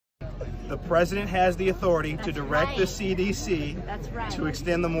The president has the authority to direct the CDC to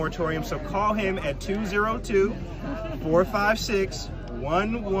extend the moratorium. So call him at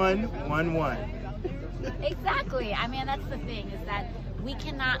 202-456-1111. Exactly. I mean, that's the thing, is that we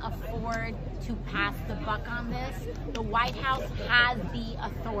cannot afford to pass the buck on this. The White House has the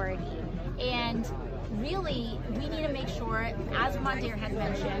authority. And really, we need to make sure, as Mondaire had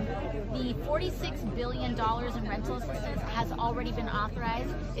mentioned, the $46 billion in rental assistance has already been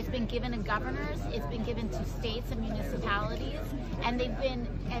authorized. It's been given to governors, it's been given to states and municipalities, and they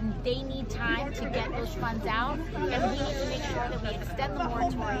need time to get those funds out. And we need to make sure that we extend the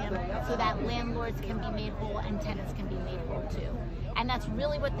moratorium so that landlords can be made whole and tenants can be made whole too. And that's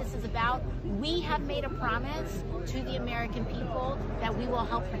really what this is about. We have made a promise to the American people that we will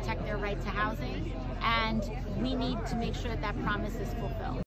help protect their right to housing, and we need to make sure that that promise is fulfilled.